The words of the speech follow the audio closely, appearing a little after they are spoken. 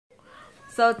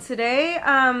So today,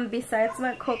 besides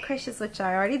my cold crushes, which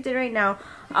I already did right now,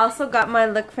 I also got my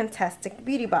LookFantastic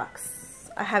beauty box.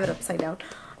 I have it upside down.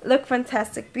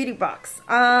 LookFantastic beauty box.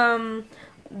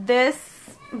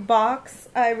 This box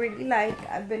I really like.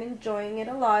 I've been enjoying it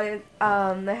a lot. It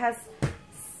has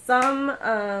some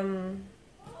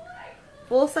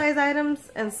full-size items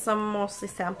and some mostly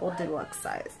sample deluxe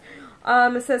size.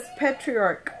 It says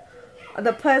Patriarch.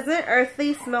 The pleasant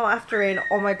earthly smell after rain.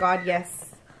 Oh my god, yes.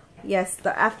 Yes,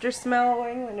 the after smell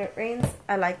when it rains.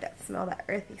 I like that smell, that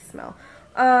earthy smell.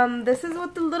 This is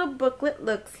what the little booklet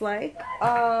looks like.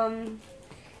 And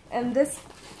this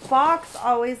box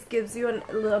always gives you a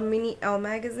little mini Elle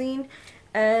magazine.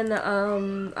 And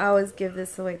I always give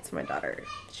this away to my daughter.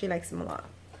 She likes them a lot.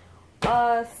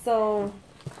 So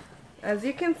as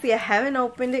you can see, I haven't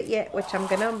opened it yet, which I'm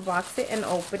gonna unbox it and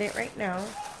open it right now.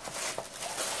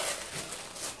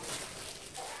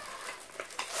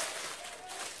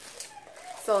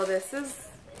 So this is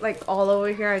like all over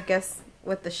here. I guess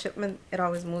with the shipment it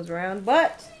always moves around,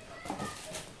 but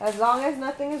as long as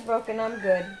nothing is broken, I'm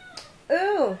good.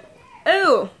 Ooh,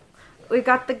 ooh, we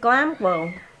got the Glam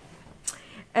Glow.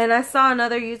 And I saw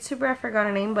another YouTuber, I forgot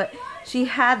her name, but she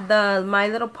had the My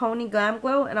Little Pony Glam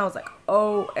Glow, and I was like,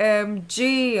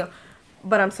 OMG.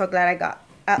 But I'm so glad I got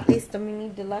at least a mini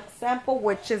deluxe sample,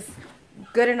 which is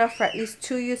good enough for at least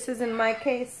 2 uses in my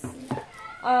case.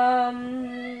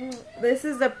 This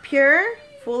is a pure,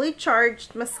 fully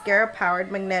charged mascara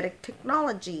powered magnetic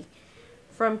technology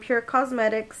from Pure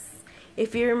Cosmetics.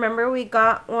 If you remember, we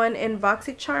got one in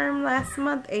BoxyCharm last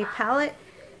month, a palette,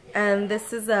 and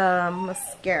this is a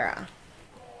mascara.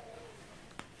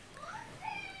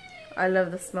 I love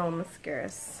the smell of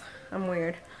mascaras. I'm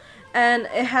weird. And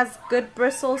it has good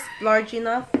bristles, large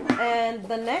enough. And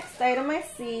the next item I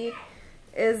see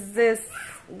is this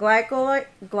glycolic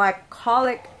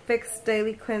fixed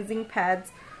daily cleansing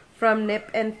pads from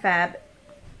Nip and Fab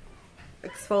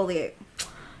Exfoliate.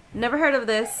 Never heard of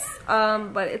this,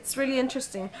 but it's really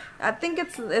interesting. I think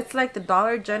it's like the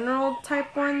Dollar General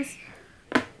type ones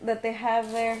that they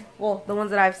have there. Well, the ones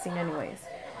that I've seen anyways.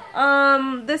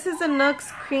 This is a Nux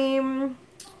cream,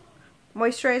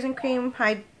 moisturizing cream,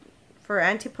 for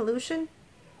anti-pollution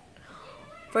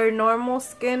for normal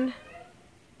skin.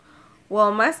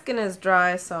 Well, my skin is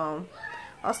dry, so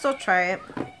I'll still try it.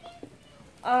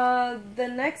 The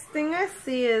next thing I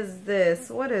see is this.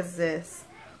 What is this?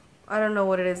 I don't know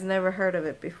what it is. Never heard of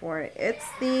it before. It's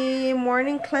the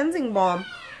Morning Cleansing Balm.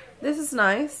 This is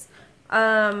nice.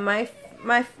 My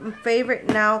favorite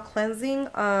now cleansing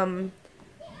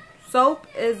soap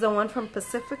is the one from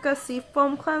Pacifica Sea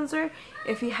Foam Cleanser.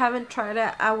 If you haven't tried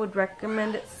it, I would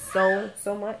recommend it so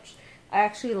much. I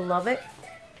actually love it.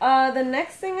 The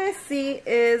next thing I see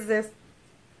is this.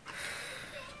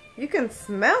 You can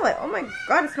smell it. Oh my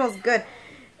god, it smells good.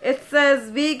 It says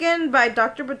vegan by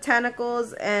Dr.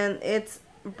 Botanicals, and it's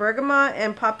bergamot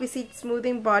and poppy seed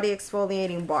smoothing body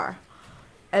exfoliating bar.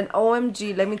 And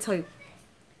OMG, let me tell you,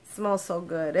 it smells so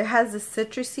good. It has this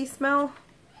citrusy smell.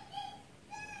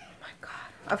 Oh my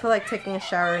god, I feel like taking a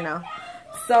shower now.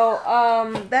 So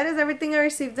that is everything I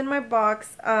received in my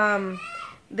box.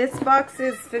 This box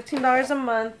is $15 a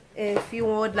month. If you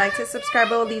would like to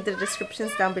subscribe, I will leave the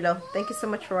descriptions down below. Thank you so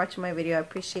much for watching my video. I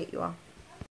appreciate you all.